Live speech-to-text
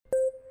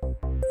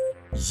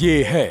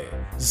ये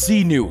है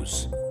जी न्यूज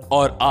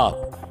और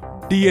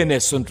आप डीएनए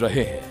सुन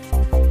रहे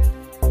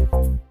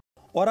हैं।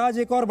 और आज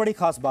एक और बड़ी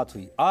खास बात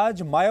हुई।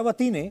 आज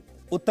मायावती ने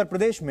उत्तर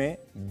प्रदेश में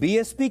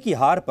बीएसपी की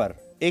हार पर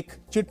एक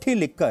चिट्ठी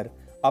लिखकर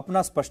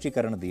अपना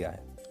स्पष्टीकरण दिया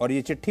है और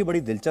ये चिट्ठी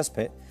बड़ी दिलचस्प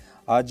है।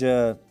 आज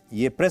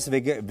ये प्रेस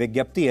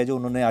विज्ञप्ति है जो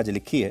उन्होंने आज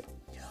लिखी है।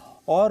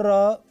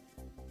 और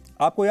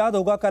आपको याद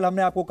होगा कल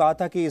हमने आपको कहा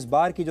था कि इस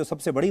बार की जो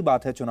सबसे बड़ी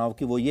बात है चुनाव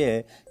की वो ये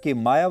है कि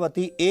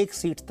मायावती एक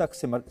सीट तक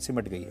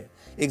सिमट गई है।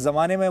 एक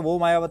जमाने में वो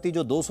मायावती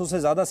जो 200 से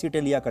ज्यादा सीटें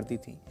लिया करती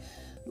थी,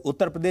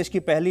 उत्तर प्रदेश की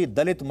पहली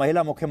दलित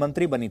महिला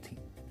मुख्यमंत्री बनी थी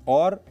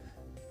और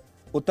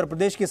उत्तर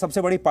प्रदेश की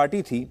सबसे बड़ी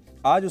पार्टी थी।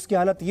 आज उसकी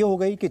हालत ये हो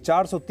गई कि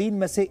 403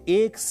 में से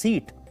एक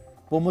सीट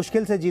वो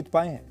मुश्किल से जीत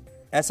पाए हैं।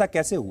 ऐसा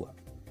कैसे हुआ?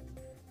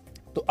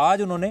 तो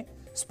आज उन्होंने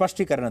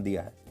स्पष्टीकरण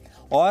दिया है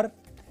और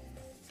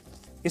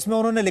इसमें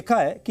उन्होंने लिखा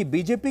है कि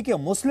बीजेपी के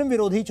मुस्लिम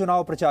विरोधी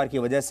चुनाव प्रचार की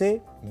वजह से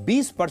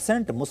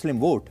 20% मुस्लिम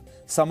वोट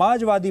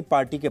समाजवादी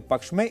पार्टी के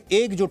पक्ष में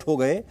एकजुट हो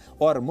गए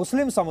और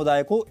मुस्लिम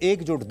समुदाय को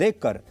एकजुट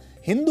देखकर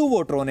हिंदू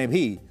वोटरों ने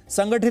भी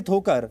संगठित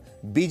होकर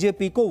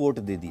बीजेपी को वोट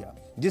दे दिया,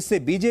 जिससे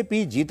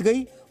बीजेपी जीत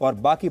गई और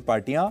बाकी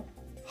पार्टियां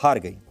हार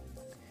गई।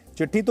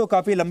 चिट्ठी तो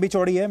काफी लंबी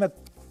चौड़ी है, मैं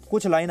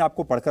कुछ लाइन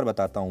आपको पढ़कर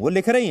बताता हूं। वो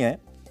लिख रही हैं,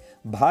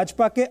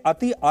 भाजपा के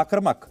अति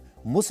आक्रामक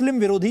मुस्लिम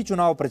विरोधी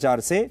चुनाव प्रचार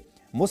से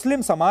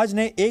मुस्लिम समाज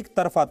ने एक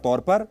तरफा तौर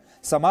पर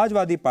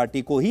समाजवादी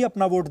पार्टी को ही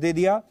अपना वोट दे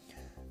दिया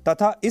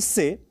तथा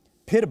इससे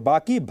फिर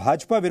बाकी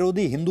भाजपा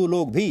विरोधी हिंदू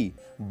लोग भी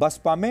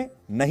बसपा में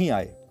नहीं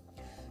आए।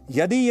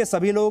 यदि ये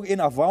सभी लोग इन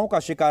अफवाहों का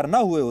शिकार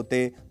न हुए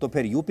होते तो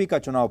फिर यूपी का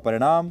चुनाव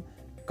परिणाम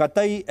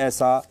कतई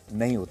ऐसा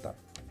नहीं होता।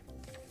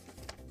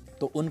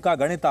 तो उनका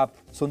गणित आप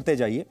सुनते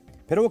जाइए।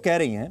 फिर वो कह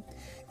रही हैं,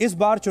 इस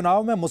बार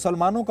चुनाव में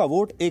मुसलमानों का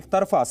वोट एक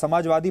तरफा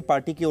समाजवादी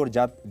पार्टी की ओर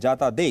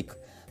जाता देख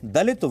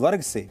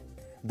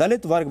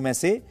दलित वर्ग में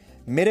से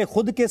मेरे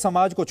खुद के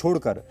समाज को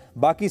छोड़कर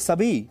बाकी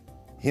सभी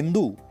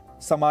हिंदू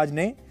समाज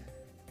ने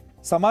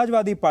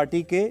समाजवादी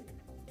पार्टी के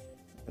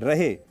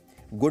रहे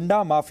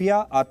गुंडा माफिया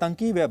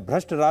आतंकी व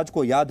भ्रष्ट राज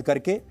को याद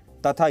करके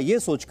तथा यह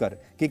सोचकर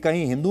कि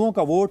कहीं हिंदुओं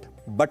का वोट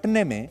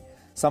बंटने में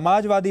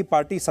समाजवादी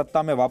पार्टी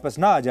सत्ता में वापस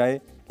ना आ जाए,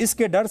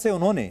 इसके डर से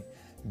उन्होंने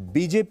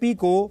बीजेपी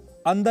को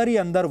अंदर ही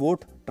अंदर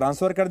वोट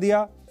ट्रांसफर कर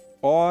दिया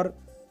और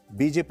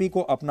बीजेपी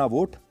को अपना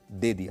वोट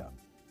दे दिया।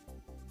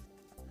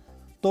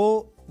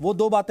 तो वो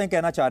दो बातें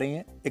कहना चाह रही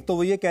हैं। एक तो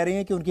वो ये कह रही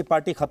हैं कि उनकी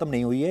पार्टी खत्म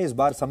नहीं हुई है, इस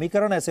बार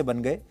समीकरण ऐसे बन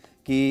गए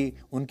कि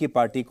उनकी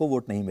पार्टी को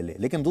वोट नहीं मिले।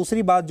 लेकिन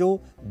दूसरी बात जो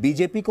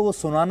बीजेपी को वो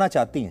सुनाना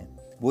चाहती हैं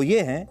वो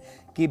ये है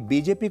कि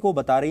बीजेपी को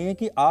बता रही हैं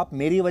कि आप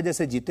मेरी वजह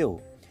से जीते हो,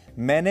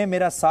 मैंने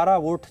मेरा सारा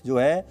वोट जो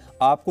है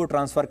आपको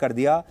ट्रांसफर कर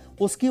दिया,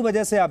 उसकी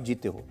वजह से आप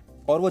जीते हो।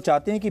 और वो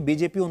चाहते हैं कि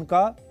बीजेपी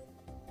उनका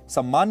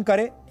सम्मान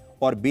करे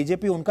और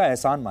बीजेपी उनका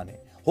एहसान माने।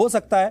 हो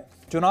सकता है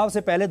चुनाव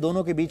से पहले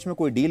दोनों के बीच में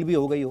कोई डील भी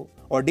हो गई हो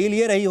और डील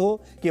ये रही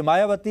हो कि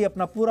मायावती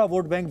अपना पूरा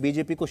वोट बैंक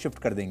बीजेपी को शिफ्ट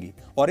कर देंगी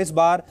और इस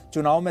बार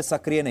चुनाव में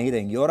सक्रिय नहीं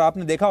रहेंगी। और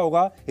आपने देखा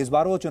होगा इस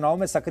बार वो चुनाव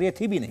में सक्रिय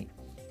थी भी नहीं।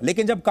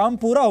 लेकिन जब काम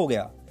पूरा हो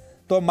गया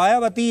तो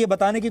मायावती ये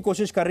बताने की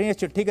कोशिश कर रही है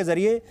चिट्ठी के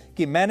जरिए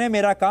कि मैंने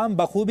मेरा काम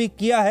बखूबी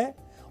किया है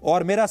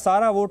और मेरा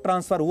सारा वोट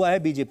ट्रांसफर हुआ है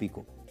बीजेपी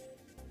को।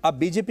 अब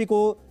बीजेपी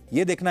को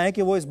यह देखना है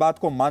कि वो इस बात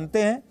को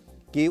मानते हैं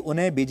कि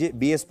उन्हें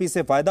बीएसपी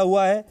से फायदा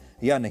हुआ है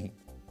या नहीं।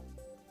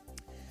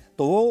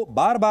 तो वो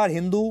बार बार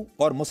हिंदू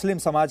और मुस्लिम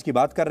समाज की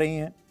बात कर रही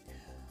हैं।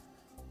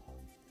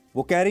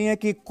 वो कह रही हैं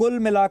कि कुल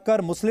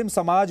मिलाकर मुस्लिम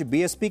समाज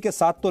बीएसपी के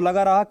साथ तो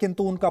लगा रहा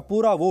किंतु उनका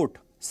पूरा वोट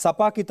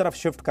सपा की तरफ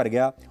शिफ्ट कर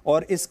गया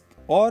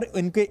और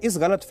इनके इस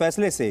गलत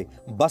फैसले से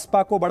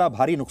बसपा को बड़ा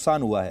भारी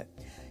नुकसान हुआ है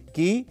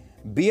कि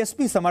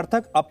बीएसपी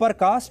समर्थक अपर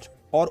कास्ट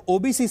और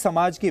ओबीसी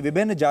समाज की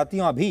विभिन्न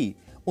जातियां भी,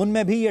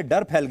 उनमें भी यह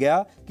डर फैल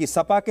गया कि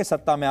सपा के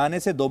सत्ता में आने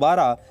से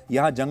दोबारा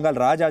यहां जंगल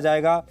राज आ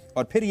जाएगा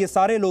और फिर ये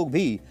सारे लोग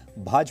भी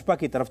भाजपा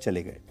की तरफ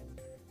चले गए।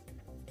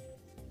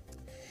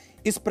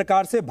 इस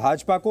प्रकार से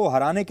भाजपा को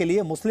हराने के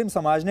लिए मुस्लिम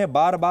समाज ने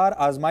बार बार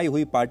आजमाई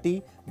हुई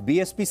पार्टी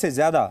बीएसपी से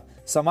ज्यादा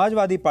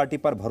समाजवादी पार्टी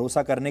पर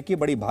भरोसा करने की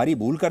बड़ी भारी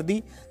भूल कर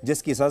दी,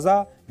 जिसकी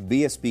सजा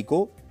बीएसपी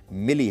को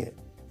मिली है,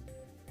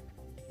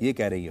 ये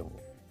कह रही है वो।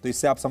 तो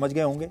इससे आप समझ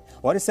गए होंगे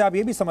और इससे आप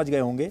ये भी समझ गए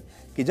होंगे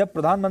कि जब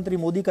प्रधानमंत्री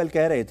मोदी कल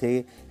कह रहे थे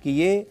कि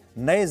ये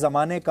नए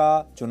जमाने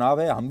का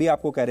चुनाव है, हम भी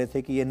आपको कह रहे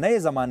थे कि ये नए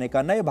जमाने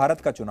का, नए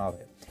भारत का चुनाव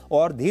है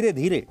और धीरे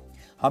धीरे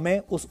हमें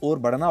उस ओर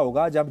बढ़ना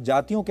होगा जब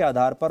जातियों के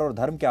आधार पर और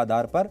धर्म के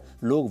आधार पर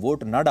लोग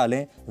वोट न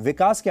डालें,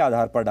 विकास के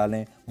आधार पर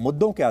डालें,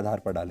 मुद्दों के आधार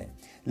पर डालें।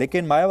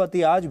 लेकिन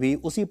मायावती आज भी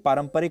उसी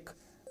पारंपरिक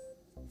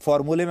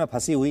फॉर्मूले में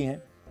फंसी हुई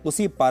हैं,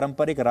 उसी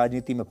पारंपरिक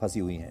राजनीति में फंसी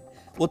हुई हैं।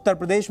 उत्तर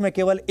प्रदेश में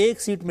केवल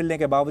एक सीट मिलने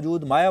के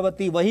बावजूद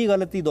मायावती वही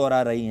गलती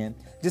दोहरा रही हैं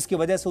जिसकी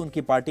वजह से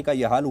उनकी पार्टी का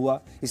यह हाल हुआ।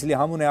 इसलिए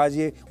हम उन्हें आज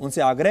ये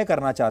उनसे आग्रह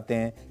करना चाहते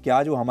हैं कि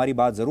आज वो हमारी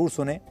बात जरूर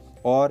सुने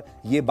और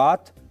ये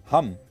बात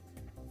हम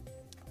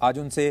आज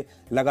उनसे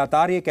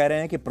लगातार ये कह रहे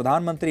हैं कि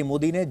प्रधानमंत्री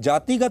मोदी ने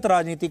जातिगत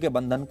राजनीति के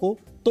बंधन को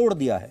तोड़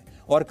दिया है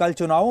और कल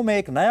चुनावों में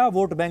एक नया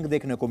वोट बैंक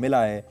देखने को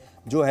मिला है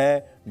जो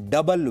है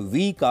डबल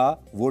वी का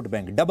वोट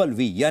बैंक, डबल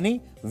वी यानी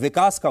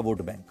विकास का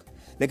वोट बैंक।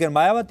 लेकिन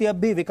मायावती अब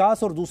भी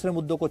विकास और दूसरे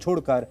मुद्दों को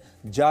छोड़कर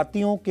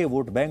जातियों के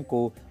वोट बैंक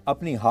को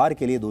अपनी हार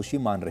के लिए दोषी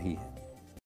मान रही है।